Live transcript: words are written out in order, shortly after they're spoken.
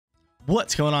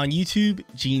What's going on YouTube?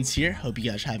 Jeans here. Hope you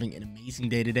guys are having an amazing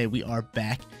day today. We are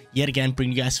back yet again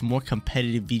bringing you guys some more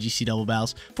competitive VGC double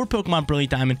battles for Pokemon Brilliant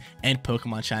Diamond and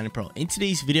Pokemon Shining Pearl. In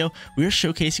today's video, we are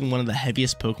showcasing one of the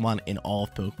heaviest Pokemon in all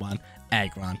of Pokemon,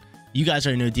 Aggron. You guys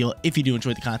already know the deal. If you do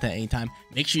enjoy the content at any time,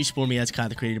 make sure you support me as a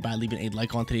content creator by leaving a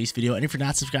like on today's video. And if you're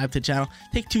not subscribed to the channel,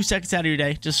 take 2 seconds out of your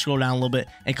day, just scroll down a little bit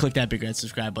and click that big red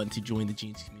subscribe button to join the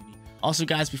Jeans community. Also,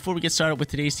 guys, before we get started with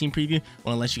today's team preview, I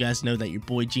want to let you guys know that your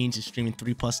boy Jeans is streaming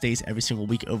 3+ days every single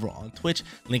week over on Twitch.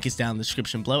 Link is down in the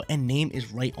description below, and name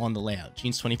is right on the layout.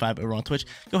 Jeans25 over on Twitch.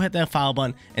 Go hit that follow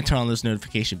button and turn on those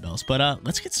notification bells. But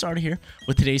let's get started here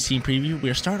with today's team preview. We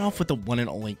are starting off with the one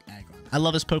and only Aggron. I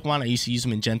love this Pokemon. I used to use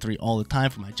him in Gen 3 all the time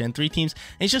for my Gen 3 teams,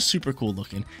 and it's just super cool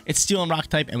looking. It's Steel and Rock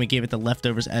type, and we gave it the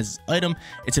leftovers as its item.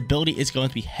 Its ability is going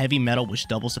to be Heavy Metal, which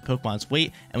doubles the Pokemon's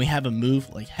weight, and we have a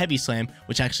move like Heavy Slam,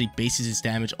 which actually bases its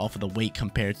damage off of the weight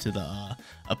compared to the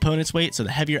opponent's weight. So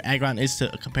the heavier Aggron is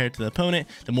compared to the opponent,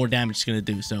 the more damage it's going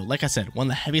to do. So like I said, one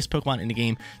of the heaviest Pokemon in the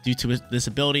game due to this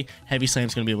ability. Heavy Slam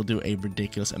is going to be able to do a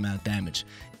ridiculous amount of damage.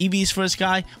 EVs for this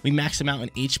guy, we max him out in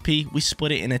HP. We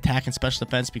split it in attack and special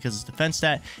defense because his defense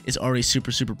stat is already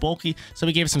super bulky. So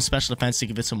we gave it some special defense to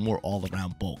give it some more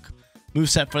all-around bulk.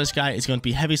 Moveset for this guy is going to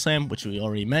be Heavy Slam, which we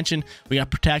already mentioned. We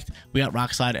got Protect, we got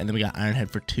Rock Slide, and then we got Iron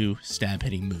Head for 2 stab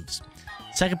hitting moves.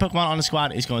 Second Pokemon on the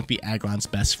squad is going to be Aggron's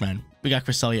best friend. We got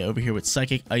Cresselia over here with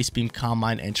Psychic, Ice Beam, Calm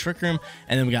Mind, and Trick Room.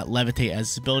 And then we got Levitate as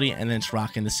its ability, and then it's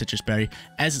rocking the Citrus Berry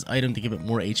as its item to give it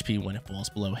more HP when it falls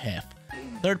below half.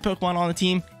 Third Pokemon on the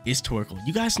team is Torkoal.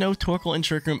 You guys know Torkoal in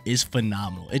Trick Room is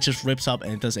phenomenal. It just rips up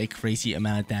and it does a crazy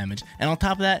amount of damage. And on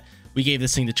top of that, we gave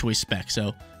this thing the choice spec.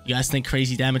 So you guys think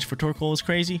crazy damage for Torkoal is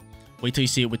crazy? Wait till you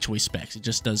see it with choice specs. It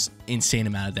just does insane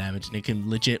amount of damage, and it can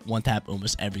legit one-tap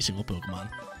almost every single Pokemon.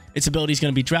 Its ability is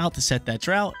going to be Drought to set that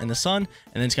drought in the sun,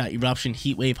 and then it's got Eruption,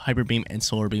 Heat Wave, Hyper Beam, and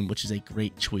Solar Beam, which is a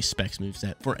great choice specs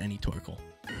moveset for any Torkoal.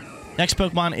 Next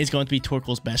Pokemon is going to be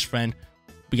Torkoal's best friend.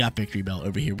 We got Victory Bell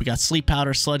over here. We got Sleep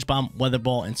Powder, Sludge Bomb, Weather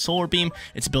Ball, and Solar Beam.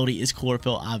 Its ability is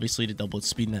Chlorophyll, obviously to double its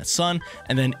speed in that sun,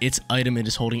 and then its item it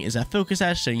is holding is that Focus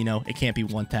Ash, so you know it can't be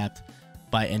one-tapped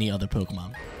by any other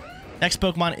Pokemon. Next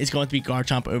Pokemon is going to be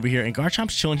Garchomp over here, and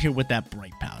Garchomp's chilling here with that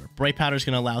Bright Powder. Bright Powder is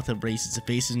going to allow it to raise its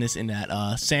evasiveness in that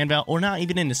Sandvale, or not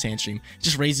even in the Sandstream. It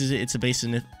just raises its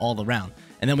evasiveness all around.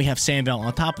 And then we have Sandvale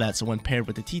on top of that, so when paired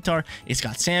with the T-Tar, it's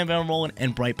got Sandvale rolling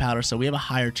and Bright Powder, so we have a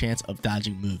higher chance of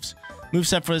dodging moves.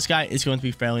 Moveset for this guy is going to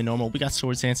be fairly normal. We got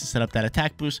Swords Dance to set up that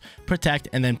attack boost, Protect,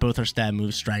 and then both our stab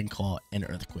moves, Dragon Claw and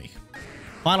Earthquake.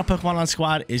 Final Pokemon on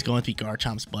squad is going to be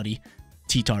Garchomp's buddy,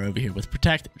 T-Tar over here with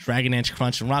Protect, Dragon Dance,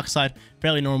 Crunch, and Rock Slide.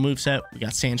 Fairly normal moveset. We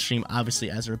got Sandstream obviously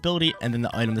as our ability, and then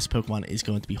the item this Pokemon is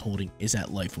going to be holding is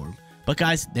that Life Orb. But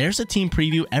guys, there's a team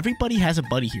preview. Everybody has a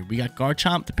buddy here. We got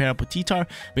Garchomp to pair up with T-Tar,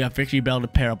 we got Victory Bell to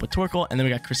pair up with Torkoal, and then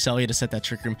we got Cresselia to set that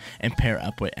Trick Room and pair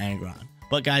up with Aggron.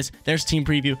 But guys, there's team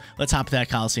preview. Let's hop to that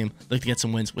Coliseum. Look to get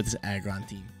some wins with this Aggron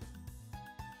team.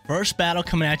 First battle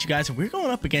coming at you guys, and we're going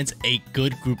up against a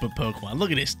good group of Pokemon.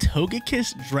 Look at this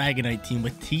Togekiss Dragonite team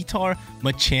with T-Tar,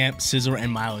 Machamp, Scizor,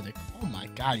 and Milotic. Oh my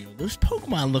god, yo, those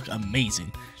Pokemon look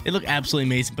amazing. They look absolutely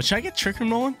amazing. But should I get Trick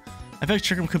Room rolling? I feel like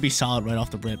Trick Room could be solid right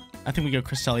off the rip. I think we go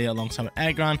Cresselia alongside with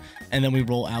Aggron, and then we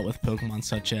roll out with Pokemon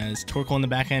such as Torkoal in the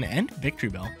back end and Victory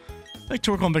Bell. I feel like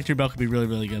Torkoal and Victory Bell could be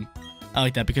really good. I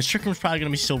like that because Trick Room's probably going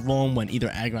to be still rolling when either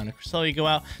Aggron or Cresselia go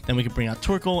out. Then we can bring out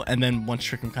Torkoal, and then once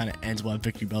Trick Room kind of ends, we'll have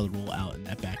Victory Bell to roll out in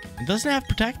that back end. It doesn't have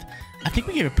Protect. I think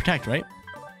we gave it Protect, right?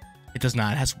 It does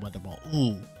not. It has Weather Ball.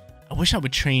 Ooh, I wish I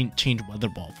would change Weather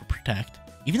Ball for Protect.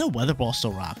 Even though Weather Ball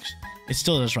still rocks. It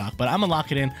still does rock, but I'm going to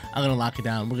lock it in. I'm going to lock it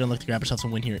down. We're going to look to grab ourselves a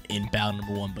win here in battle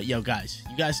number 1. But yo, guys,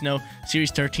 you guys know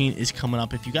Series 13 is coming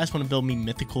up. If you guys want to build me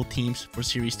mythical teams for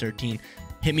Series 13,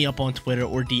 hit me up on Twitter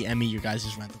or DM me your guys'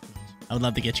 rental teams. I would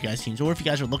love to get you guys teams. Or if you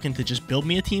guys are looking to just build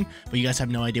me a team, but you guys have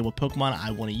no idea what Pokemon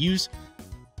I want to use,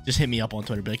 just hit me up on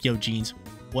Twitter. Be like, yo, Jeans,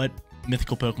 what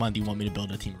mythical Pokemon do you want me to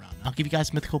build a team around? I'll give you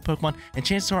guys mythical Pokemon, and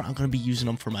chances are I'm going to be using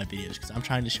them for my videos because I'm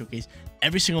trying to showcase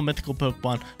every single mythical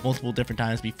Pokemon multiple different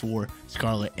times before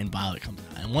Scarlet and Violet comes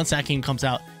out. And once that game comes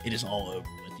out, it is all over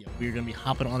with. You. We're going to be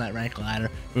hopping on that rank ladder.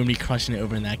 We're going to be crushing it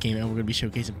over in that game, and we're going to be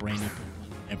showcasing brand new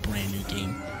Pokemon in a brand new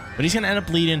game. But he's going to end up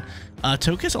leading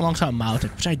Togekiss alongside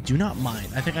Milotic, which I do not mind.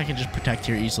 I think I can just Protect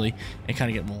here easily and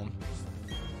kind of get rolling.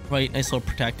 Right, nice little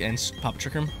Protect and pop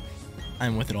Trick Room.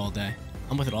 I'm with it all day.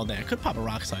 I'm with it all day. I could pop a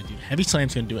Rock Slide, dude. Heavy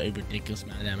Slam's going to do a ridiculous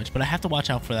amount of damage, but I have to watch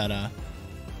out for that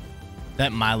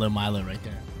that Milo right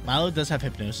there. Milo does have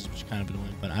Hypnosis, which is kind of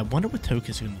annoying, but I wonder what Togekiss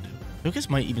is going to do. Togekiss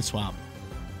might even swap.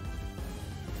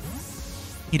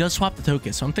 He does swap the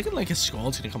Togekiss, so I'm thinking like his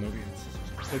Scald's going to come over here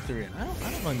and poke through it. I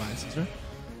don't really mind Scizor.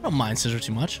 I don't mind Scizor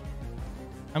too much.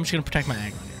 I'm just going to protect my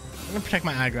Aggron here. I'm going to protect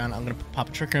my Aggron. I'm going to pop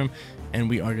a Trick Room, and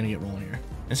we are going to get rolling here.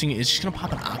 This thing is just going to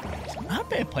pop an Aqua Ring. Not a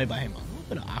bad play by him. A little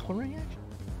bit of Aqua Ring, actually.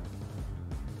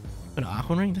 A bit of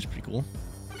Aqua Ring. That's pretty cool.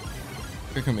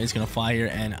 Trick Room is going to fly here,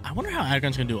 and I wonder how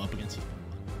Aggron's going to do up against these.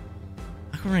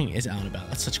 Aqua Ring is out and about.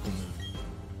 That's such a cool move.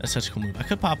 That's such a cool move. I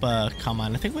could pop a Calm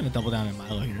Mind. I think we're going to double down in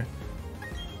Milo here.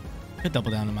 I could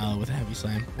double down in Milo with a Heavy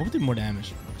Slam. What would do more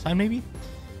damage? Rock maybe?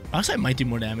 Rock might do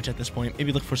more damage at this point.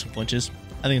 Maybe look for some flinches.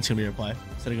 I think it's going to be a reply.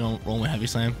 Instead of going rolling with Heavy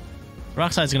Slam.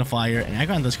 Rock Slide's going to fly here, and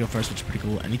Aggron does go first, which is pretty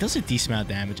cool. And he does a decent amount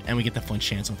of damage, and we get the flinch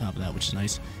chance on top of that, which is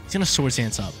nice. He's going to Swords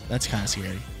Dance up. That's kind of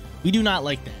scary. We do not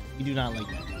like that. We do not like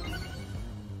that.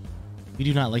 We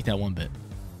do not like that one bit.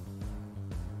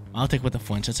 I'll take with the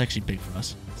flinch. That's actually big for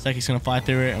us. Psychic's going to fly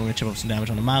through it, and we're going to chip up some damage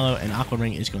on the Milo, and Aqua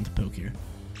Ring is going to poke here.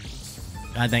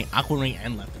 God dang, Aqua Ring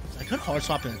and left. I could hard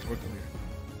swap in a Torkoal here.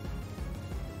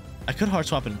 I could hard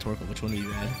swap in a Torkoal, which one would be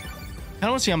bad? I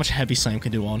don't want to see how much Heavy Slam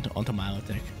can do onto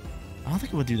Milotic. I don't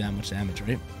think it would do that much damage,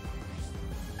 right?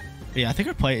 But yeah, I think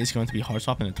our play is going to be hard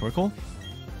swapping a Torkoal.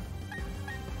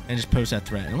 And just pose that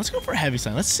threat. And let's go for a Heavy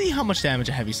Slam. Let's see how much damage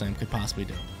a Heavy Slam could possibly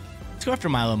do. Let's go after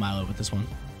Milo with this one.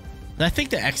 And I think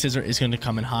the X-Scissor is going to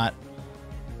come in hot.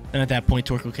 And at that point,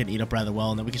 Torkoal can eat up rather well.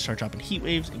 And then we can start dropping Heat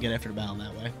Waves and get after the battle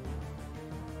that way.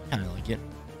 Kind of like it.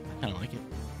 Kind of like it.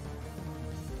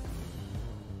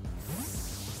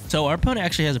 So our opponent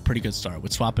actually has a pretty good start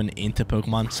with swapping into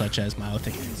Pokemon such as Milotic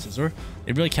and Scizor.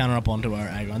 They really counter up onto our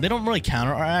Aggron. They don't really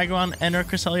counter our Aggron and our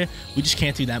Cresselia. We just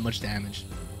can't do that much damage.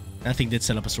 And I think they'd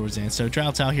set up a Swords Dance. So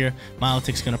Drought's out here.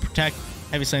 Milotic's going to protect.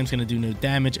 Heavy Slam's going to do no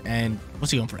damage. And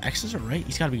what's he going for? X-Scissor, right?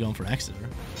 He's got to be going for X-Scissor.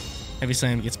 Heavy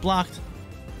Slam gets blocked.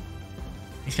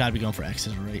 He's got to be going for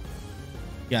X-Scissor, right?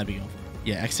 Got to be going for it.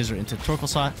 Yeah, X-Scissor into the Torkoal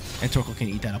slot. And Torkoal can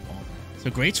eat that up all. So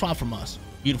great swap from us.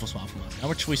 Beautiful swap from us. Now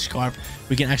we're Choice Scarf.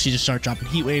 We can actually just start dropping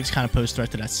Heat Waves, kind of pose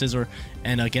threat to that Scizor,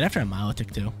 and get after a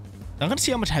Milotic too. So I'm going to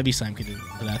see how much Heavy Slam can do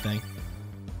for that thing.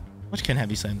 How much can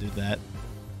Heavy Slam do to that?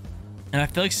 And I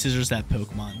feel like Scizor's that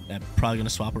Pokemon that's probably going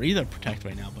to swap or either protect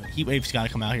right now, but Heat Wave's got to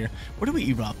come out here. Where do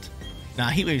we Erupt? Nah,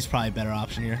 Heat Wave's probably a better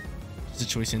option here. Just a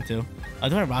choice into.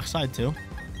 Do I Rock Slide too?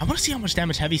 I want to see how much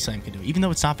damage Heavy Slam can do. Even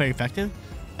though it's not very effective,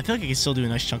 I feel like it can still do a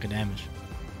nice chunk of damage.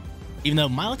 Even though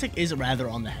Milotic is rather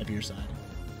on the heavier side.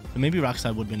 So maybe Rock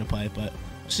Slide would have been a play, but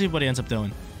let's see what he ends up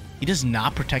doing. He does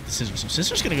not protect the Scizor, so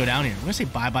Scizor's going to go down here. We're going to say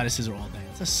bye-bye to Scizor all day.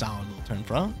 That's a solid little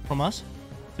turn from us.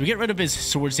 So we get rid of his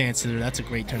Swords Dance Scizor. That's a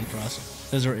great turn for us.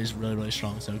 Scizor is really, really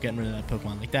strong, so getting rid of that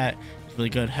Pokemon like that is really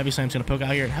good. Heavy Slam's going to poke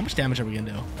out here. And how much damage are we going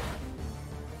to do?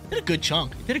 Did a good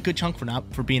chunk. He did a good chunk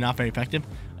for being not very effective.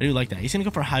 I do like that. He's going to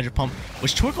go for a Hydro Pump,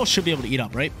 which Torkoal should be able to eat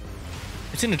up, right?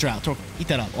 It's in the drought. Torkoal, eat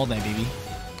that up all day, baby.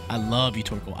 I love you,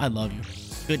 Torkoal. I love you.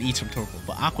 Good eats from Torkoal.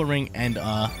 But Aqua Ring and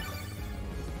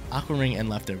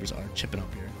Leftovers are chipping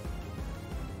up here.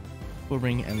 Aqua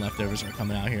Ring and Leftovers are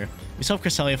coming out here. We still have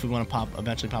Cresselia if we want to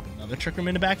eventually pop another Trick Room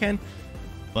in the back end.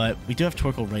 But we do have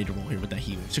Torkoal ready to roll here with that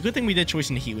Heat Wave. So good thing we did choice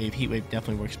into Heat Wave. Heat Wave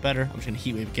definitely works better. I'm just going to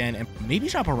Heat Wave again and maybe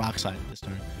drop a Rock Slide this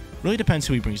turn. Really depends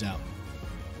who he brings out.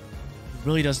 It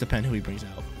really does depend who he brings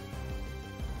out.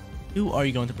 Who are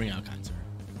you going to bring out, kind sir?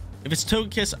 If it's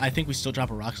Togekiss, I think we still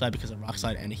drop a Rock Slide because a Rock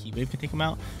Slide and a Heat Wave can take him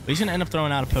out. But he's going to end up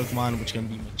throwing out a Pokemon, which is going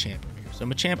to be Machamp over here. So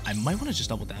Machamp, I might want to just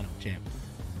double down on Machamp.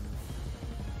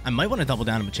 I might want to double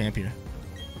down on Machamp here.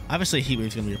 Obviously, Heat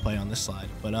Wave's going to be a play on this slide.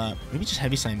 But maybe just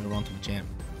Heavy Slam it around to Machamp.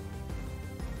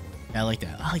 Yeah, I like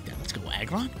that. I like that. Let's go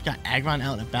Aggron. We got Aggron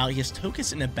out and about. He has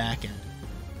Togekiss in the back end.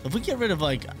 So if we get rid of,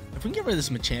 this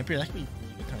Machamp here, that could be a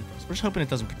really good turn for us. We're just hoping it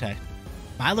doesn't protect.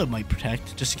 Milo might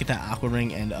protect just to get that Aqua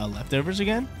Ring and Leftovers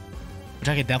again, which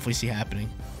I could definitely see happening.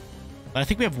 But I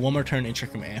think we have one more turn in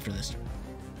Trick Room after this turn,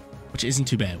 which isn't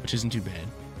too bad,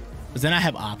 Because then I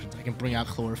have options. I can bring out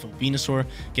Chlorophyll Venusaur,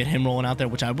 get him rolling out there,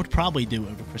 which I would probably do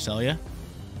over Cresselia.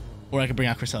 Or I could bring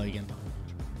out Cresselia again.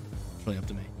 It's really up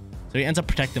to me. So he ends up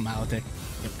protecting Milotic.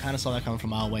 Yep, kind of saw that coming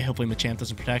from a mile away. Hopefully Machamp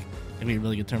doesn't protect. It'll be a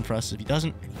really good turn for us. If he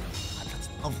doesn't, God, that's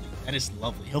lovely. That is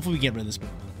lovely. Hopefully we get rid of this Pokemon.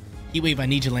 Heat Wave, I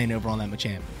need you to land over on that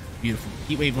Machamp. Beautiful.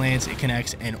 Heat Wave lands, it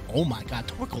connects, and oh my God,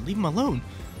 Torkoal, leave him alone.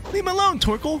 Leave him alone,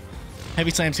 Torkoal.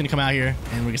 Heavy Slam's gonna come out here,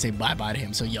 and we're gonna say bye-bye to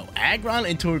him. So yo, Aggron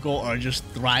and Torkoal are just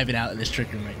thriving out in this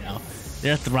Trick Room right now.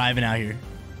 They're thriving out here.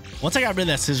 Once I got rid of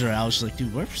that Scizor, I was just like,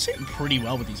 dude, we're sitting pretty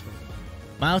well with these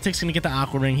Pokemon. Milotic's gonna get the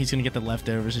Aqua Ring, he's gonna get the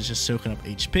Leftovers, it's just soaking up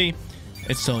HP.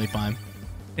 It's totally fine.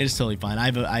 It is totally fine.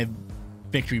 I have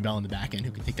Victory Bell in the back end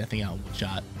who can take that thing out in one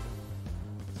shot.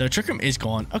 So Trick Room is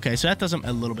gone. Okay, so that does him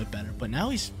a little bit better. But now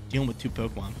he's dealing with two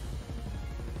Pokemon.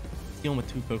 Gonna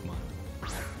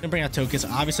bring out Togekiss.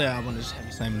 Obviously, I want to just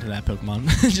Heavy Slam into that Pokemon.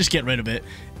 Just get rid of it.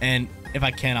 And if I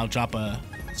can, I'll drop a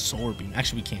Solar Beam.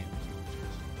 Actually, we can't.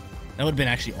 That would have been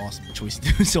actually awesome choice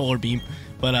to do Solar Beam,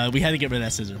 but we had to get rid of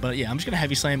that scissor. But yeah, I'm just gonna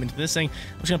Heavy Slam into this thing.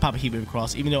 I'm just gonna pop a Heat Wave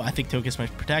across, even though I think Togekiss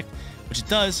might protect, which it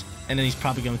does, and then he's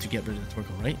probably going to get rid of the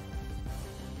Torkoal, right?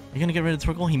 Are you gonna get rid of the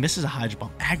Torkoal? He misses a Hydro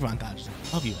Pump. Aggron dodges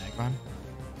it. Love you, Aggron.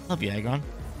 Love you, Aggron.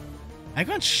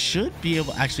 Aggron should be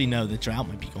able. Actually, no, the Drought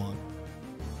might be gone.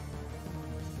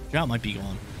 Drought might be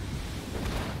gone.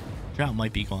 Drought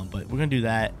might be gone, but we're gonna do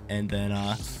that, and then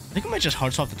I think we might just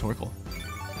hard swap the Torkoal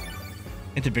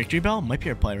into Victory Bell. Might be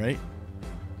our play, right?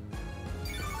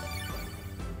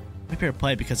 Might be our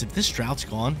play, because if this Drought's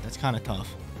gone, that's kind of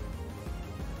tough.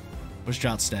 Where's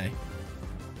Drought stay?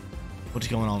 What's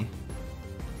going on?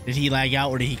 Did he lag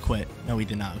out or did he quit? No, he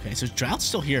did not. Okay, so Drought's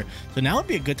still here. So now would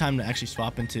be a good time to actually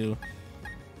swap into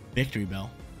Victory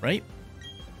Bell, right?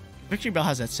 Victory Bell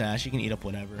has that sash. You can eat up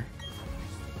whatever.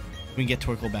 We can get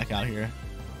Torkoal back out here.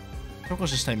 Torkoal's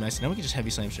just type nice. Now we can just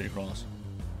Heavy Slam straight across.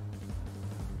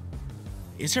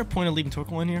 Is there a point of leaving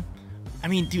Torkoal in here? I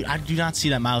mean, dude, I do not see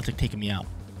that Milotic taking me out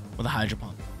with a Hydro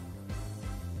Pump.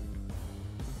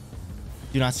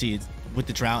 Do not see it with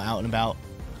the Drought out and about.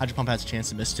 Hydro Pump has a chance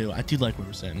to miss too. I do like where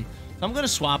we're sitting. So I'm gonna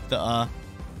swap the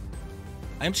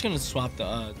I'm just gonna swap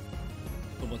the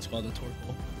what's called the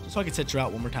Torkoal, just so I can set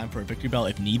Drought one more time for a Victory Bell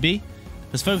if need be.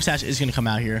 Because Focus Sash is gonna come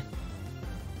out here,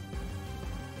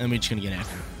 and we're just gonna get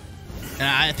after it. And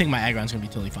I think my Aggron's gonna be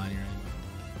totally fine here.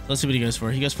 So let's see what he goes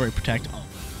for. He goes for a Protect. Oh,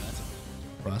 that's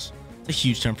a for us. It's a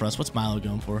huge turn for us. What's Milo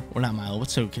going for? Or not Milo.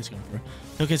 What's Togekiss going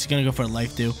for? Togekiss is gonna go for a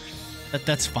Life Dew.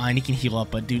 That's fine. He can heal up,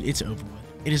 but dude, it's over with.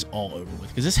 It is all over with,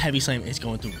 because this Heavy Slam is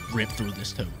going to rip through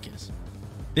this Togekiss.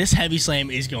 This Heavy Slam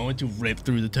is going to rip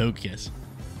through the Togekiss.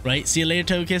 Right? See you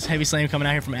later, Togekiss. Heavy Slam coming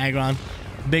out here from Aggron.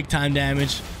 Big time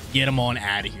damage. Get him on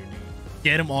out of here, dude.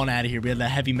 Get him on out of here. We have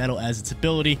that Heavy Metal as its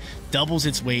ability. Doubles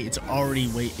its weight.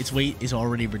 Its weight is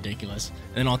already ridiculous.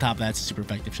 And then on top of that, it's a super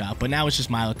effective shot. But now it's just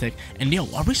Milotic. And yo,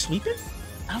 are we sweeping?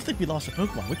 I don't think we lost our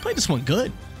Pokemon. We played this one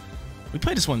good. We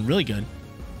played this one really good.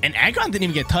 And Aggron didn't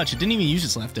even get touched. It didn't even use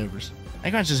its leftovers.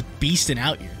 Aggron's just beasting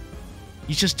out here.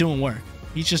 He's just doing work.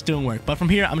 He's just doing work. But from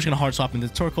here, I'm just going to hard swap into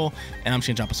the Torkoal, and I'm just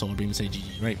going to drop a Solar Beam and say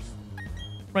GG, right?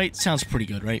 Right? Sounds pretty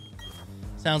good, right?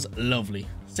 Sounds lovely.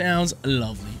 Sounds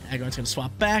lovely. Aggron's going to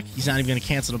swap back. He's not even going to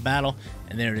cancel the battle.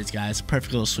 And there it is, guys.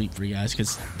 Perfect little sweep for you guys,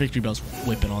 because Victory Bell's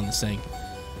whipping on this thing.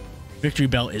 Victory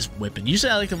Bell is whipping.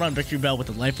 Usually I like to run Victory Bell with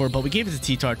the Life Orb, but we gave it to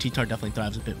T-Tar. T-Tar definitely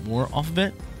thrives a bit more off of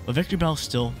it. But Victory Bell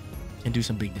still can do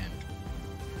some big damage.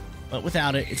 But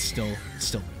without it, it's still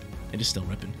ripping. It is still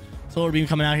ripping. Solar Beam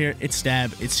coming out here. It's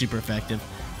stab. It's super effective.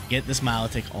 Get this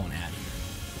Milotic on out of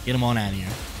here. Get him on out of here.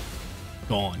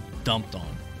 Gone. Dumped on.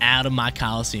 Out of my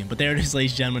Coliseum. But there it is,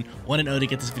 ladies and gentlemen. 1-0 to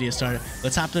get this video started.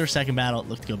 Let's hop to our second battle.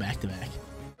 Look to go back to back.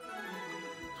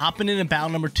 Hopping into battle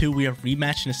number 2, we are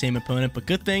rematching the same opponent, but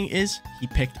good thing is he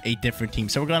picked a different team.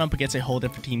 So we're going up against a whole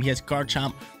different team. He has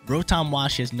Garchomp, Rotom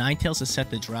Wash, he has Ninetales to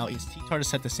set the Drought, he has T-Tar to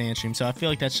set the Sandstream, so I feel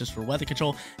like that's just for weather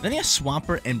control. And then he has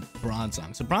Swampert and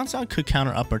Bronzong. So Bronzong could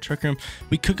counter up our Trick Room.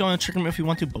 We could go on a Trick Room if we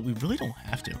want to, but we really don't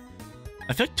have to.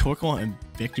 I feel like Torkoal and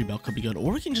Victory Bell could be good,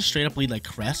 or we can just straight up lead like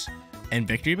Cress and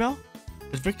Victory Bell.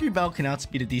 Because Victory Bell can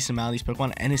outspeed a decent amount of these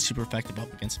Pokemon and is super effective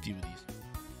up against a few of these.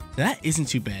 So that isn't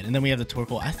too bad. And then we have the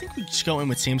Torkoal. I think we just go in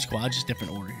with same squad, just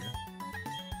different order here.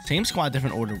 Same squad,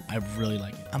 different order. I really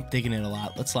like it. I'm digging it a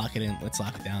lot. Let's lock it in. Let's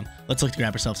lock it down. Let's look to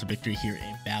grab ourselves a victory here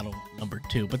in battle number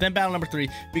 2. But then battle number 3,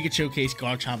 we could showcase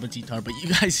Garchomp and T-Tar. But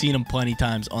you guys seen him plenty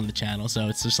times on the channel. So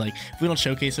it's just like, if we don't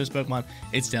showcase those Pokemon,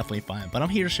 it's definitely fine. But I'm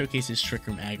here to showcase his Trick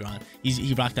Room Aggron.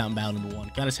 He rocked out in battle number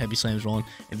 1. Got his Heavy Slams rolling.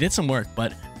 It did some work.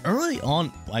 But early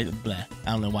on, I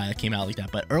don't know why that came out like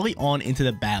that. But early on into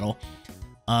the battle,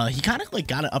 he kind of like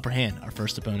got an upper hand, our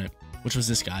first opponent, which was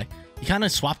this guy. He kind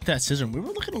of swapped that Scissor, and we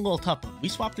were looking a little tough, but we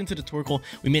swapped into the Torkoal.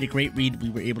 We made a great read. We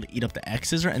were able to eat up the X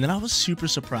Scissor, and then I was super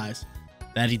surprised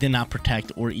that he did not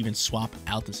protect or even swap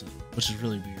out the Scissor, which is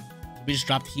really weird. We just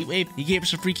dropped the Heat Wave. He gave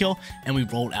us a free kill, and we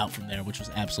rolled out from there, which was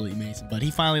absolutely amazing. But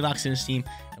he finally locks in his team,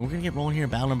 and we're going to get rolling here in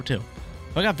battle number 2. So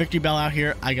I got Victory Bell out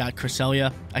here. I got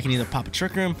Cresselia. I can either pop a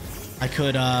Trick Room. I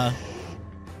could,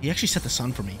 he actually set the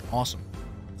sun for me. Awesome.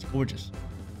 It's gorgeous.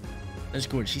 That's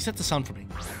gorgeous. He set the sun for me.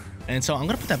 And so I'm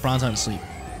going to put that Bronzong to sleep.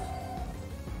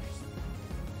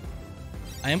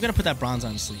 I am going to put that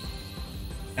Bronzong to sleep.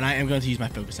 And I am going to use my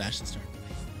Focus Sash this turn.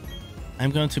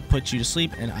 I'm going to put you to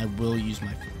sleep, and I will use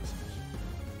my Focus Sash.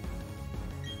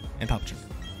 And pop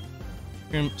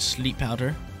Trigger. Sleep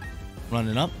Powder. Run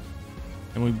it up.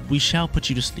 And we shall put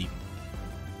you to sleep.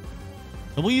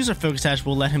 So we'll use our Focus Sash.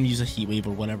 We'll let him use a Heat Wave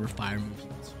or whatever fire move he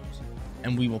wants to use.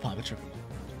 And we will pop a Trigger.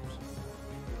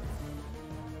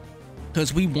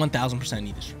 Because we 1000%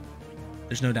 need this Trigger.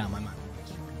 There's no doubt in my mind.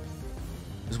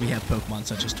 because we have Pokemon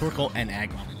such as Torkoal and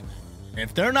Aggron.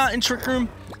 If they're not in Trick Room,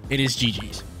 it is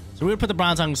GG's. So we're going to put the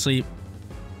Bronzong to sleep.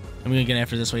 And we're going to get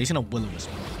after this way. He's going to Will-O-Wisp.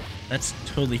 That's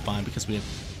totally fine because we have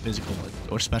physical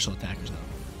or special attackers now.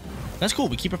 That's cool.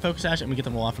 We keep our Focus Sash and we get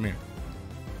the roll off from here.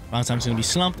 Bronzong's going to be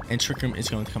slumped and Trick Room is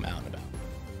going to come out and about.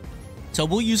 So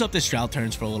we'll use up this Drought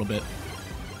turns for a little bit.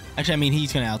 Actually, I mean,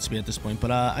 he's going to outspeed at this point.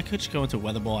 But I could just go into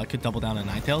Weather Ball. I could double down on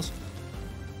Ninetales.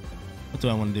 What do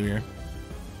I want to do here?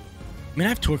 I mean, I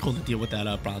have Torkoal to deal with that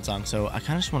Bronzong, so I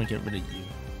kind of just want to get rid of you.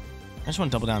 I just want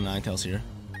to double down on Ninetales here.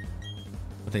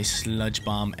 With a Sludge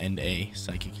Bomb and a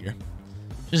Psychic here.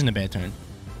 Which isn't a bad turn.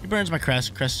 He burns my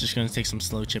Crest. Crest is just going to take some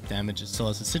slow chip damage. It still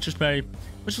has a Citrus Berry,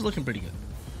 which is looking pretty good.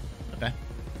 Okay.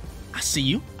 I see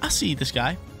you. I see this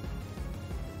guy.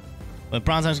 But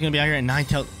Bronzong's going to be out here at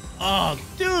Ninetales. Oh,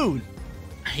 dude.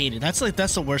 I hate it. That's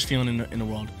the worst feeling in the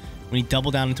world. When you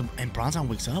double down into... And Bronzong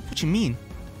wakes up? What you mean?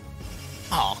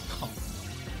 Oh, come on.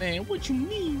 Man, what you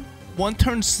mean? One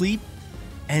turn sleep,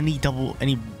 and he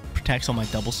protects on my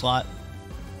double slot.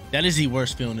 That is the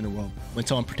worst feeling in the world. When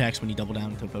someone protects when you double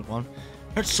down into a Pokemon.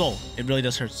 Hurts soul. It really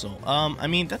does hurt soul. I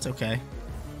mean, that's okay.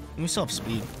 We still have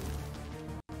speed.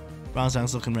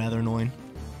 Bronzong's looking rather annoying.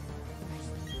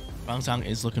 Bronzong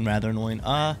is looking rather annoying.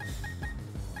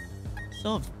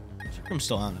 Still have... I'm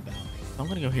still on about. I'm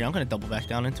gonna go here. I'm gonna double back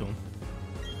down into him.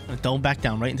 I'm gonna double back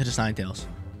down right into the Ninetales.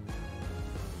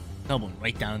 Double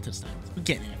right down into the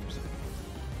Ninetales.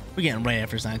 We're getting right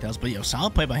after his Ninetales. But yo,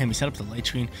 solid play by him. He set up the light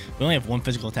screen. We only have one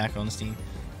physical attacker on this team.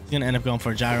 He's gonna end up going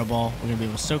for a Gyro Ball. We're gonna be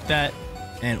able to soak that.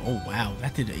 And oh wow,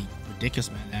 that did a ridiculous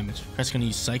amount of damage. Crest's gonna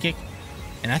use Psychic.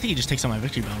 And I think he just takes on my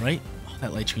Victory Bell, right? Oh,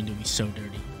 that light screen did me so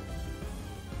dirty.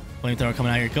 Flamethrower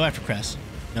coming out here. Go after Crest.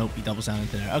 Nope, he doubles down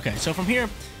into there. Okay, so from here,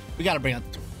 we gotta bring out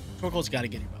the Torkoal. Torkoal's gotta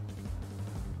get erupted.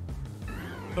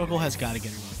 Torkoal has gotta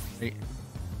get erupted, right?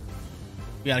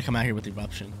 We gotta come out here with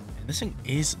Eruption. And this thing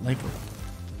is Life Orb.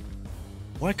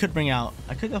 Or I could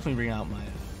definitely bring out my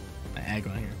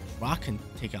Aggron here. Rock can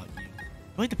take out you. It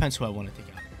really depends who I want to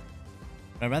take out.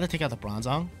 But I'd rather take out the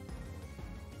Bronzong.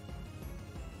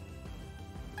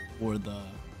 Or the...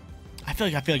 I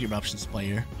feel like Eruption's play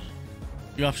here.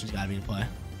 Eruption's gotta be the play.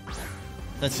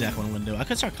 That's exactly what I'm gonna do. I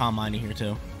could start Calm Minding here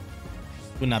too.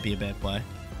 Would not be a bad play.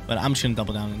 But I'm just gonna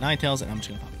double down on Ninetales and I'm just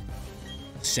gonna pop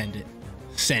it. Send it.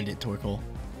 Send it, Torkoal.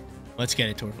 Let's get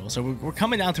it, Torkoal. So we're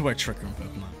coming down to our Trick Room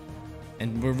Pokemon.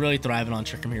 And we're really thriving on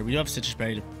Trick Room here. We do have Citrus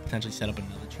Berry to potentially set up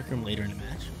another Trick Room later in the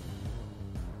match.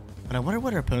 But I wonder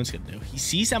what our opponent's gonna do. He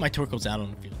sees that my Torkoal's out on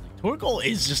the field. Torkoal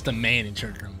is just a man in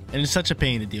Trick Room. And it's such a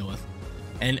pain to deal with.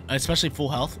 And especially full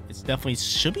health, it's definitely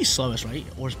should be slowest, right?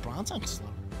 Or is Bronzong slow?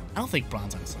 I don't think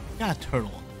Bronzong's slow. We got a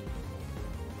turtle.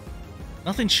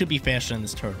 Nothing should be faster than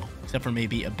this turtle, except for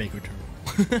maybe a bigger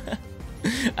turtle.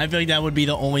 I feel like that would be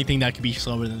the only thing that could be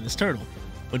slower than this turtle.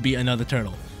 Would be another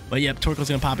turtle. But yep, Torkoal's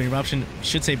gonna pop an Eruption.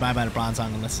 Should say bye-bye to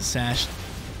Bronzong unless it's sashed.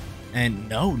 And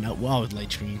no, wow, with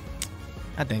Light Screen.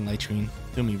 God dang, Light Screen.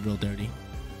 Doing me real dirty.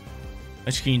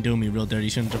 Light Screen doing me real dirty.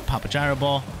 He's gonna just pop a Gyro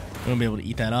Ball. We're gonna be able to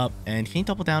eat that up. And can he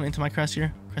double down into my Crest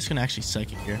here? Crest's gonna actually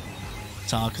Psychic here.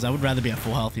 Solid, because I would rather be at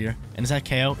full health here. And is that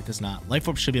KO? It does not. Life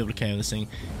Orb should be able to KO this thing.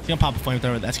 He's gonna pop a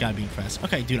Flamethrower. That's gotta be Crest.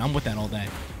 Okay, dude, I'm with that all day.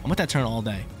 I'm with that turn all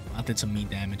day. I did some mean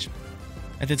damage.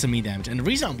 I did some mean damage. And the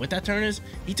reason I'm with that turn is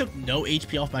he took no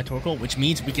HP off my Torkoal, which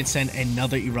means we can send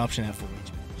another Eruption at full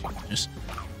HP. Just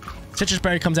Citrus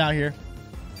Berry comes out here.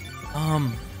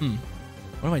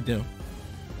 What do I do?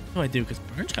 What do I do? Because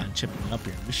Burn's kind of chipping me up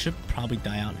here. We should probably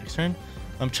die out next turn.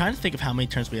 I'm trying to think of how many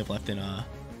turns we have left in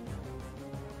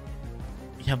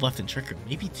Trick Room.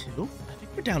 Maybe 2? I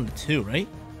think we're down to 2, right?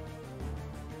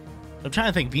 I'm trying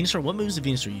to think. Venusaur, what moves did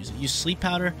Venusaur use? It used Sleep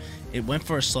Powder. It went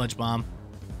for a Sludge Bomb.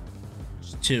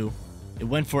 2. It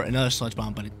went for another Sludge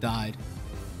Bomb, but it died.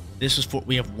 This was for...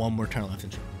 We have one more turn left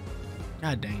in Trick Room.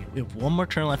 God dang it. We have one more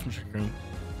turn left in Trick Room.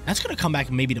 That's going to come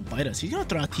back maybe to bite us. He's going to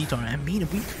throw out T-Tar. I mean,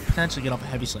 if we could potentially get off a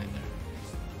Heavy Slam there.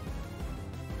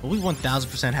 But we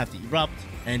 1000% have to Erupt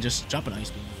and just drop an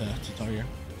Ice Beam with T-Tar here.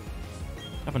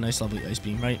 Drop a nice lovely Ice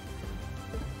Beam, right?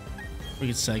 We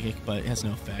get Psychic, but it has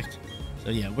no effect. So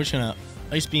yeah, we're just going to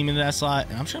Ice Beam into that slot,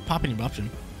 and I'm just going to pop an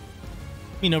Eruption.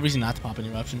 I mean, no reason not to pop an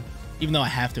Eruption. Even though I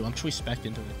have to. I'm choice spec'd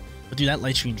into it. But dude, that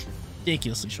Light Screen's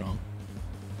ridiculously strong.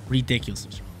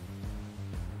 Ridiculously strong.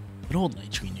 Good old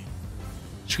Light Screen, dude.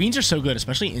 Screens are so good,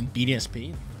 especially in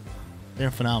BDSP.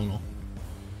 They're phenomenal.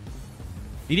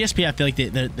 BDSP, I feel like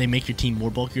they make your team more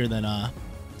bulkier than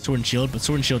Sword and Shield, but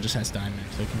Sword and Shield just has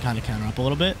Dynamax, so it can kind of counter up a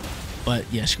little bit. But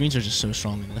yeah, screens are just so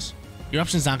strong in this.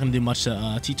 Eruption's not going to do much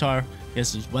to T-Tar. I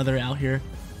guess there's Weather out here.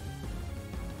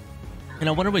 And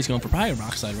I wonder what he's going for. Probably a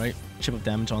Rock Slide, right? Chip up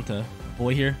damage onto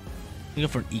Boy here. I'm gonna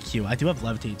go for an EQ. I do have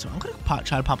Levitate, so I'm gonna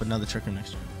try to pop another Trick Room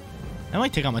next turn. I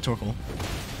might take out my Torkoal.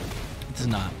 It does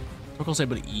not. Torkoal's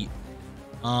able to eat.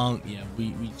 Yeah,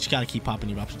 we just gotta keep popping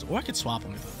eruptions. Or I could swap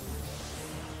him if I want.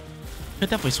 I could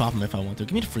definitely swap him if I want to.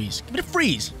 Give me the freeze. Give me the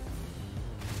freeze!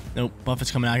 Nope,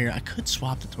 Buffett's coming out here. I could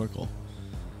swap the Torkoal.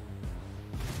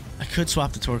 I could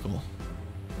swap the Torkoal.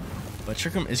 But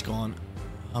Trick Room is gone.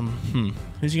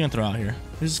 Who's he gonna throw out here?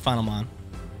 Who's his final mon?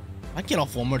 If I get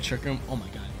off one more Trick Room, oh my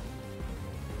god.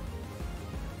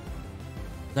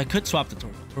 I could swap the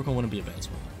Torkoal. Torkoal wouldn't be a bad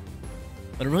swap.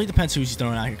 But it really depends who he's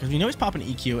throwing out here. Because we know he's popping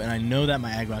EQ, and I know that my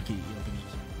Aggron can eat up an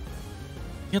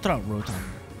EQ. He'll throw out Rotom.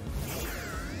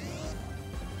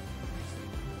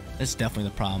 That's definitely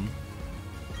the problem.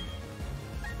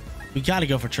 We gotta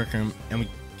go for Trick Room, and we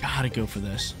gotta go for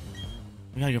this.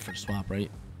 We gotta go for the swap, right?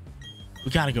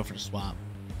 We gotta go for the swap.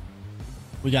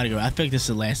 We gotta go. I feel like this is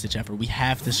a last-ditch effort. We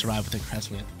have to survive with the Crest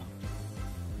we have to pop.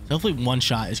 So hopefully one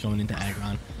shot is going into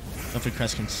Aggron. Hopefully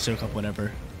Crest can soak up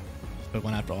whatever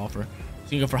Pokemon have to offer.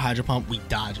 He's gonna go for Hydro Pump. We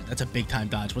dodge it. That's a big-time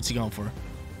dodge. What's he going for?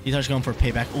 He's going for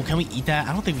payback. Oh, can we eat that?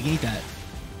 I don't think we can eat that.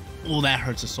 Oh, that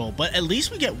hurts the soul. But at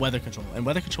least we get Weather Control. And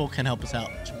Weather Control can help us out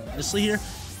tremendously here.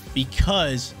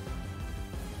 Because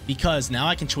now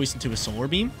I can choice into a Solar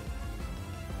Beam.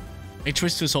 I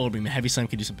choice to a Solar Beam. A Heavy Slam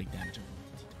can do some big damage.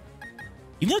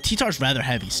 Even though T-Tar's rather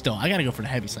heavy, still, I gotta go for the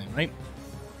Heavy Slam, right?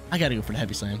 I gotta go for the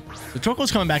Heavy Slam. So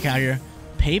Torkoal's coming back out here.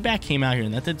 Payback came out here,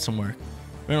 and that did some work.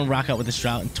 We're gonna rock out with this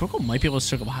Drought, and Torkoal might be able to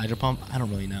soak up a Hydro Pump. I don't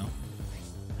really know.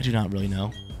 I do not really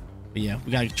know. But yeah,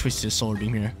 we gotta choice to a Solar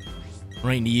Beam here.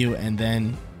 Right into you, and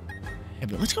then...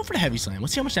 Let's go for the Heavy Slam.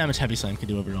 Let's see how much damage Heavy Slam can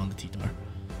do over on the T-Tar.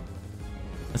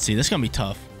 Let's see. This is gonna be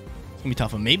tough. It's gonna be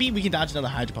tough. But maybe we can dodge another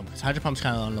Hydro Pump, because Hydro Pump's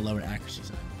kind of on the lower accuracy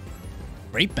side.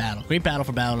 Great battle. Great battle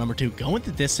for battle number 2. Going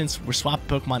the distance. We're swapping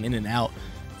Pokemon in and out.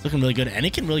 It's looking really good. And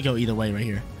it can really go either way right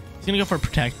here. He's going to go for a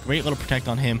Protect. Great little Protect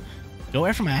on him. Go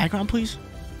after my Aggron, please.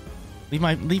 Leave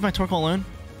my Torkoal alone.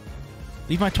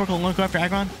 Leave my Torkoal alone. Go after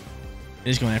Aggron.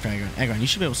 It is going after Aggron. Aggron, you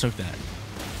should be able to soak that.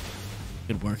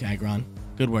 Good work, Aggron.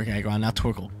 Good work, Aggron. Now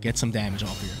Torkoal. Get some damage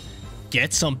off here.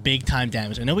 Get some big-time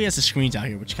damage. I know he has the screens out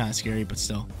here, which is kind of scary, but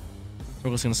still.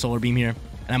 Torkoal's going to Solar Beam here.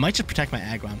 And I might just protect my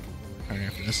Aggron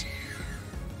after this.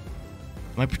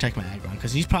 I might protect my Aggron,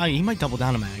 because he might double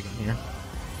down on my Aggron here.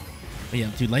 But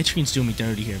yeah, dude, Light Screen's doing me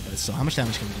dirty here, but still, how much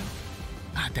damage can we do?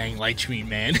 Ah, dang, Light Screen,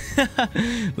 man.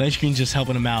 Light Screen's just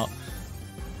helping him out.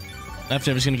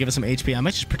 Leftover's gonna give us some HP. I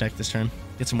might just protect this turn,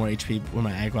 get some more HP with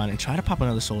my Aggron, and try to pop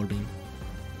another Solar Beam.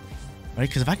 Right,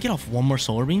 because if I get off one more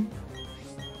Solar Beam,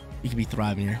 we could be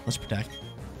thriving here. Let's protect.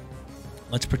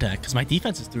 Let's protect, because my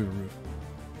defense is through the roof.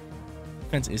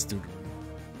 Defense is through the roof.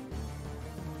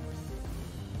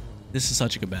 This is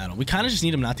such a good battle. We kind of just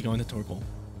need him not to go into Torkoal.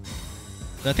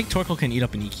 But I think Torkoal can eat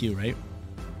up an EQ, right?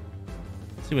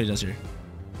 Let's see what he does here.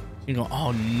 He's gonna go,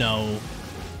 oh no.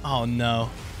 Oh no.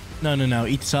 No, no, no.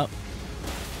 Eat this up.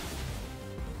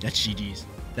 That's GG's.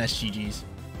 That's GG's.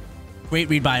 Great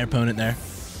read by our opponent there.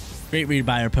 Great read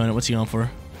by our opponent. What's he going for?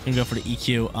 He's gonna go for the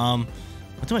EQ.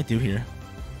 What do I do here?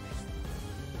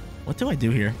 What do I do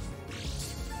here?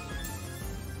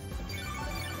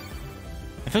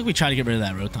 I feel like we try to get rid of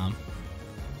that Rotom.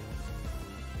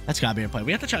 That's gotta be our play.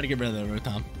 We have to try to get rid of the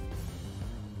Rotom.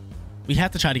 We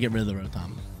have to try to get rid of the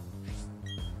Rotom.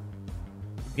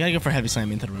 We gotta go for Heavy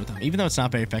Slam into the Rotom, even though it's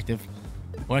not very effective.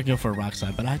 Or I can go for a Rock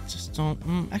Slide, but I just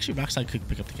don't... actually, Rock Slide could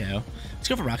pick up the KO. Let's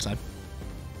go for Rock Slide.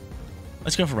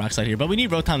 Let's go for Rock Slide here, but we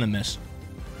need Rotom to miss.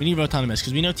 We need Rotom to miss,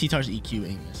 because we know T-Tar's EQ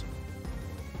ain't miss.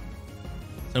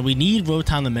 So we need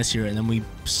Rotom to miss here, and then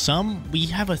we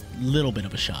have a little bit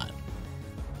of a shot.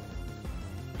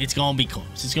 It's gonna be close.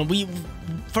 It's gonna be...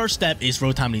 First step is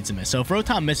Rotom needs to miss. So if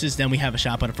Rotom misses, then we have a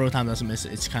shot, but if Rotom doesn't miss,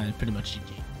 it's kind of pretty much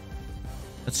GG.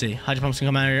 Let's see. Hydro Pump's gonna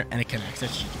come out here, and it connects.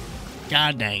 That's GG.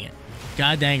 God dang it.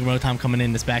 God dang Rotom coming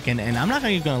in this back end, and I'm not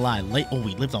even gonna lie.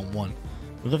 We lived on one.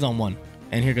 We lived on one.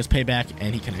 And here goes Payback,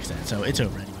 and he connects that. So it's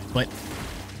over anyway. But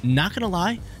not gonna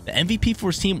lie, the MVP for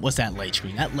his team was that Light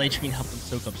Screen. That Light Screen helped him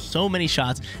soak up so many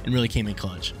shots and really came in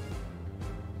clutch.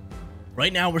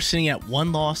 Right now, we're sitting at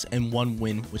 1 loss and 1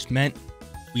 win, which meant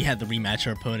we had the rematch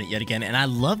our opponent yet again. And I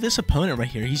love this opponent right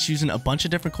here. He's using a bunch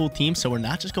of different cool teams, so we're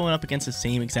not just going up against the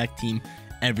same exact team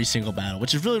every single battle,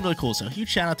 which is really, really cool. So huge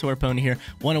shout out to our opponent here.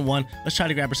 1-1. Let's try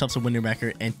to grab ourselves a winning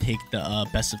record and take the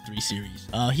best of 3 series.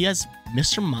 He has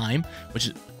Mr. Mime, which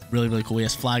is really, really cool. He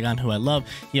has Flygon, who I love.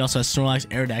 He also has Snorlax,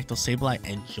 Aerodactyl, Sableye,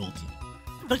 and Jolteon.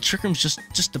 I feel like Trick Room's just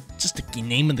the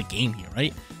name of the game here,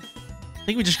 right? I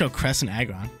think we just go Crest and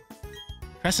Aggron.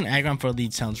 Crest and Aggron for a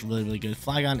lead sounds really, really good.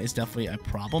 Flygon is definitely a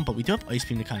problem, but we do have Ice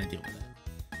Beam to kind of deal with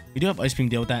that. We do have Ice Beam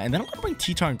to deal with that, and then I'm going to bring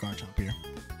T-Tar and Garchomp here.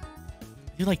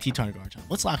 do like T-Tar and Garchomp.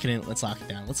 Let's lock it in. Let's lock it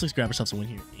down. Let's grab ourselves a win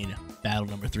here in battle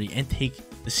number 3 and take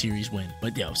the series win.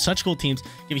 But yo, such cool teams.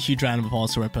 Give a huge round of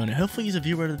applause to our opponent. Hopefully he's a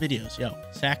viewer of the videos. Yo,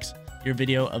 Sax, your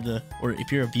video of the, or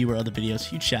if you're a viewer of the videos,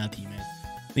 huge shout out to you, man.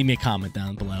 Leave me a comment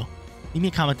down below. Leave me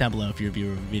a comment down below if you're a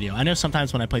viewer of a video. I know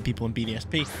sometimes when I play people in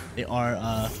BDSP, they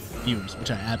are viewers,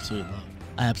 which I absolutely love.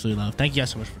 I absolutely love. Thank you guys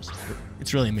so much for support.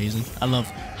 It's really amazing. I love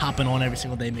hopping on every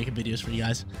single day, making videos for you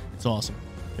guys. It's awesome.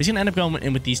 He's going to end up going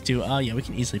in with these two. Yeah, we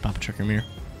can easily pop a Trick Room here.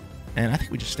 And I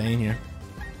think we just stay in here.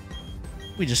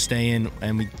 We just stay in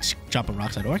and we drop a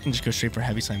Rock Slide. Or I can just go straight for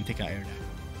Heavy Slam and take out Aerodactyl.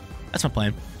 That's my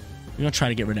plan. We're going to try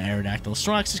to get rid of Aerodactyl.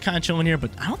 Snorlax is kind of chilling here,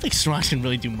 but I don't think Snorlax can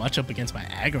really do much up against my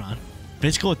Aggron.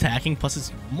 Physical attacking plus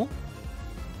it's normal.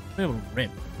 We're able to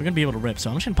rip. We're going to be able to rip. So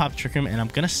I'm just going to pop a Trick Room and I'm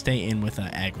going to stay in with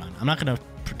Aggron. I'm not going to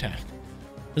protect.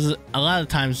 Because a lot of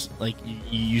times, like, you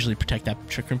usually protect that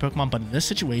Trick Room Pokemon, but in this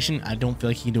situation, I don't feel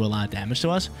like he can do a lot of damage to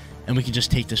us, and we can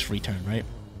just take this free turn, right?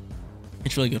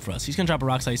 It's really good for us. He's going to drop a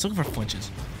Rock Slide. He's looking for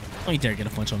flinches. Don't you dare get a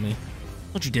flinch on me.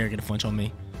 Don't you dare get a flinch on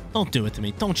me. Don't do it to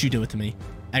me. Don't you do it to me.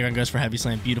 Aggron goes for Heavy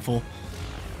Slam. Beautiful.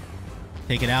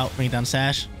 Take it out. Bring it down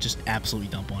Sash. Just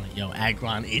absolutely dump on it. Yo,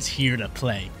 Aggron is here to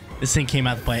play. This thing came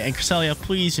out to play. And Cresselia,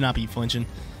 please do not be flinching.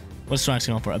 What's Snorlax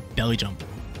going for? A belly jump.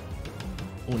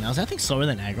 Oh, now is that thing slower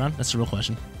than Aggron? That's the real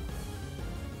question.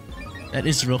 That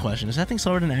is the real question. Is that thing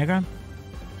slower than Aggron?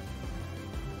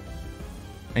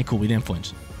 And cool, we didn't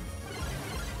flinch.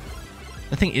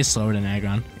 That thing is slower than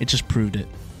Aggron. It just proved it.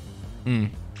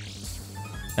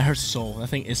 That hurts the soul. That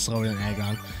thing is slower than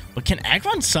Aggron. But can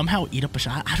Aggron somehow eat up a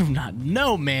shot? I do not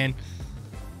know, man.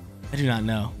 I do not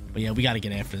know. But yeah, we got to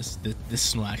get after this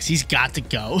Snorlax. He's got to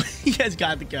go. He has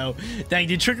got to go. Dang,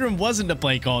 dude, Trick Room wasn't the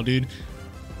play call, dude.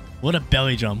 What a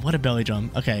belly drum. What a belly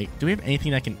drum. Okay, do we have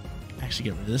anything that can actually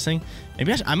get rid of this thing?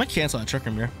 Maybe I might cancel out Trick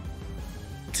Room here.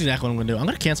 That's exactly what I'm going to do. I'm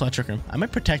going to cancel out Trick Room. I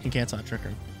might protect and cancel out Trick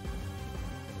Room.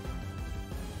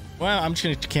 Well, I'm just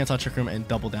going to cancel out Trick Room and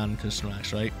double down into the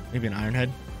Snorlax, right? Maybe an Iron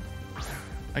Head.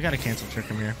 I got to cancel Trick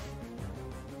Room here.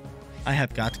 I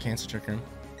have got to cancel Trick Room.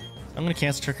 I'm going to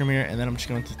cancel Trick Room here, and then I'm just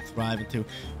going to thrive into...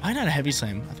 Why not a Heavy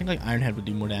Slam? I think like Iron Head would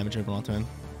do more damage over onto him.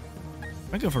 I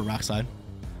might go for a Rock Slide.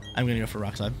 I'm going to go for a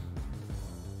Rock Slide.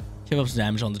 Give up some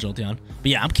damage on the Jolteon.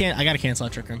 But yeah, I got to cancel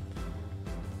out Trick Room.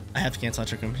 I have to cancel out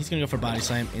Trick Room. He's going to go for Body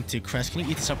Slam into Crest. Can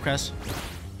you eat this up, Crest?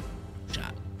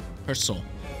 Shot. Hurts the soul.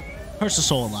 Hurts the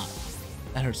soul a lot.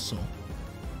 That hurts the soul.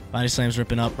 Body Slam's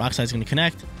ripping up. Rock Slide's going to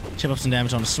connect. Chip up some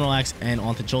damage on the Snorlax and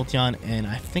onto Jolteon. And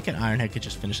I think an Iron Head could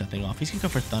just finish that thing off. He's going to go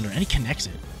for Thunder. And he connects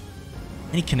it.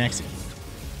 And he connects it.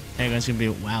 Aggron's going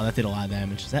to be... Wow, that did a lot of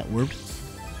damage. Is that orbed?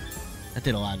 That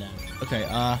did a lot of damage.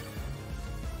 Okay,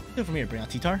 do it from here. Bring out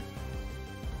T-Tar.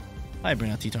 I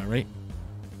bring out T-Tar, right?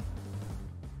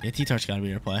 Yeah, T-Tar's got to be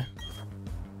your play.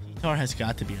 T-Tar has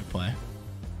got to be your play.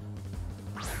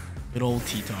 Good old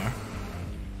T-Tar.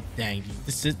 Dang, dude.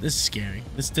 This is scary.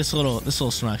 This little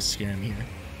Snorlax is scaring me here.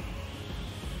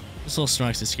 This little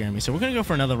Snorlax is scaring me. So we're gonna go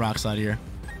for another Rock Slide here,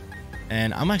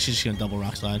 and I'm actually just gonna double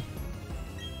Rock Slide.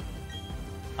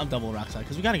 I'm double Rock Slide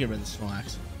because we gotta get rid of this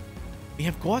Snorlax. We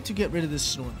have got to get rid of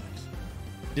this Snorlax.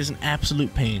 It is an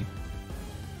absolute pain.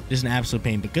 It is an absolute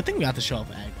pain. But good thing we got to show off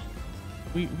Aggron.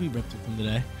 We ripped with him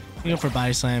today. We go for a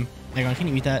Body Slam. Aggron, can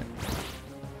you eat that?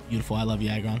 Beautiful. I love you,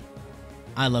 Aggron.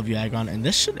 I love you, Aggron. And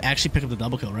this should actually pick up the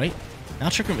double kill, right? Now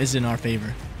Trick Room is in our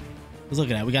favor. Let's look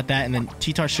at that. We got that, and then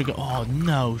T-Tar should go. Oh,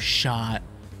 no shot.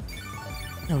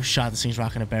 No shot. This thing's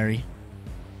rocking a berry.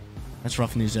 That's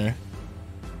rough news there.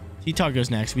 T-Tar goes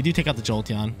next. We do take out the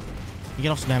Jolteon. We get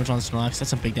off some damage on the Snorlax. That's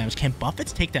some big damage. Can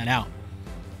Buffets take that out?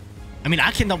 I mean,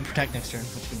 I can double protect next turn,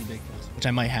 which could be big for us, which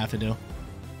I might have to do.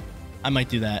 I might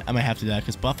do that. I might have to do that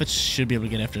because Buffets should be able to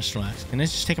get after Snorlax. Can I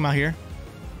just take him out here?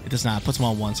 It does not. It puts him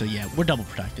on 1, so yeah, we're double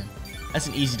protecting. That's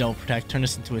an easy double protect. Turn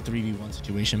this into a 3v1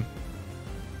 situation.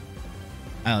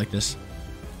 I like this.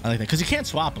 I like that because you can't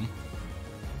swap him.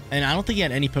 And I don't think he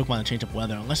had any Pokemon to change up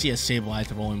weather unless he has Sableye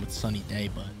to roll in with Sunny Day,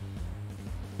 but I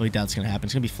really doubt it's going to happen.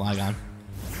 It's going to be Flygon.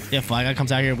 Yeah, Flygon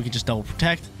comes out here. We can just double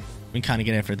protect. We can kind of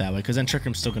get after it that way because then Trick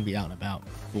Room's still going to be out and about.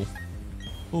 Cool.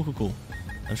 Cool, cool, cool.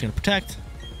 I'm just going to protect.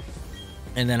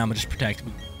 And then I'm going to just protect.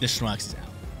 This Snorlax is out.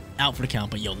 Out for the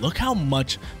count. But yo, look how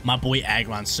much my boy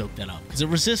Aggron soaked that up. Because it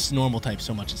resists normal types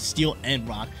so much. It's Steel and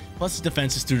Rock. Plus its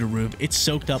defense is through the roof. It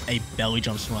soaked up a belly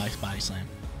jump Snorlax Body Slam.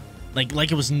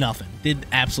 Like it was nothing. Did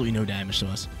absolutely no damage to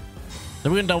us. So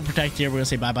we're going to double protect here. We're going to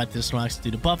say bye-bye to the Snorlax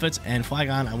due to Buffets. And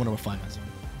Flygon, I wonder what Flygon's doing.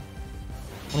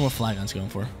 I wonder what Flygon's going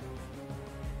for.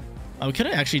 We could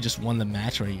have actually just won the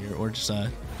match right here, or just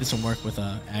did some work with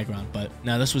Aggron, but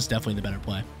no, this was definitely the better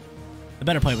play. The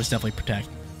better play was definitely protect.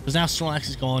 Because now Snorlax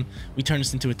is gone. We turn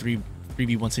this into a 3v1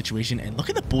 3v1 situation. And look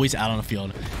at the boys out on the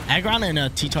field. Aggron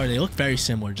and T-Tar, they look very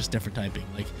similar, just different typing.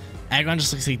 Like, Aggron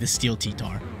just looks like the steel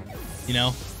T-Tar. You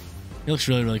know? He looks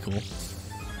really, really cool.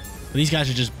 But these guys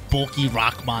are just bulky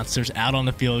rock monsters out on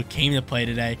the field, came to play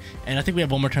today. And I think we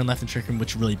have one more turn left in Trick Room,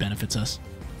 which really benefits us.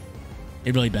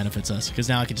 It really benefits us, because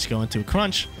now I can just go into a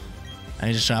crunch. I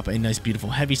can just drop a nice, beautiful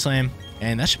heavy slam.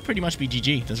 And that should pretty much be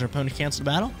GG. Does our opponent cancel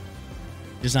the battle?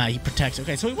 Does not. He protects.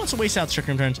 Okay, so he wants to waste out Trick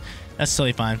Room turns. That's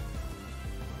totally fine.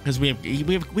 Because we have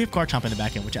Garchomp in the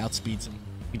back end, which outspeeds him.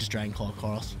 We just Dragon Claw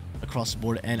across the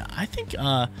board. And I think,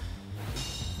 can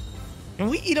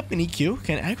we eat up an EQ?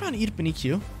 Can Aggron eat up an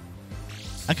EQ?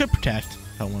 I could protect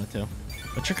if I wanted to.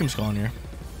 But Trick Room's gone here.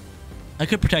 I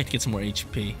could protect to get some more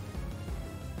HP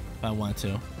if I wanted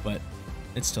to. But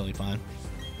it's totally fine.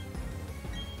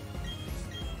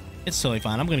 It's totally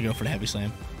fine. I'm going to go for the heavy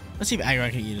slam. Let's see if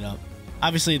Aggron can eat it up.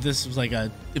 Obviously, if this was like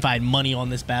if I had money on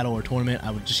this battle or tournament,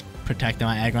 I would just protect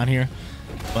my Aggron here.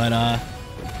 But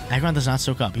Aggron does not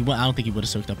soak up. I don't think he would have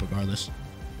soaked up regardless.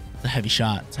 It's a heavy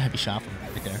shot. It's a heavy shot from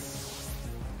right there.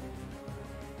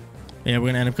 Yeah,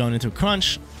 we're going to end up going into a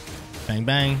crunch. Bang,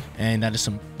 bang. And that is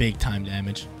some big time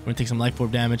damage. We're going to take some life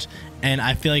orb damage. And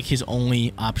I feel like his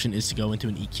only option is to go into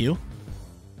an EQ.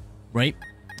 Right?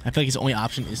 I feel like his only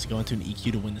option is to go into an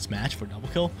EQ to win this match for a double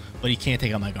kill. But he can't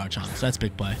take out my Garchomp. So that's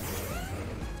big play.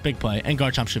 Big play. And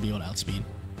Garchomp should be able to outspeed.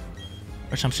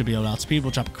 Garchomp should be able to outspeed.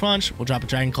 We'll drop a crunch. We'll drop a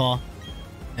Dragon Claw.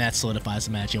 And that solidifies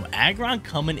the match. Yo, Aggron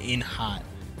coming in hot.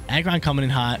 Aggron coming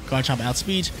in hot. Garchomp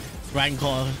outspeeds. Dragon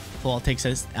Claw takes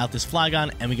us out this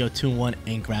Flygon, and we go 2-1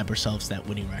 and grab ourselves that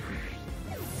winning record.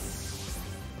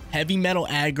 Heavy Metal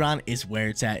Aggron is where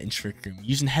it's at in Trick Room.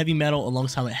 Using Heavy Metal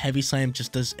alongside with Heavy Slam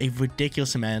just does a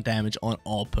ridiculous amount of damage on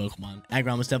all Pokemon.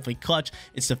 Aggron was definitely clutch.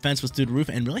 Its defense was through the roof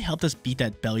and really helped us beat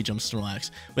that Belly Jump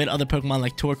Snorlax. We had other Pokemon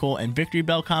like Torkoal and Victory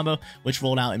Bell combo, which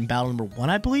rolled out in battle number 1,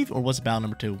 I believe, or was it battle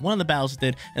number 2? One of the battles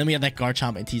did. And then we had that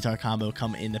Garchomp and T-Tar combo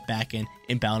come in the back end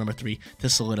in battle number 3 to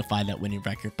solidify that winning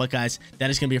record. But guys, that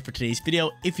is going to be it for today's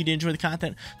video. If you did enjoy the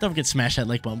content, don't forget to smash that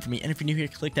like button for me. And if you're new here,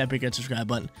 click that big red subscribe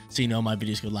button so you know my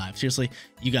videos go live. Seriously,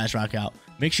 you guys rock out.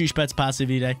 Make sure you spread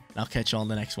positivity today, and I'll catch you all in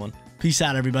the next one. Peace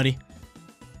out, everybody.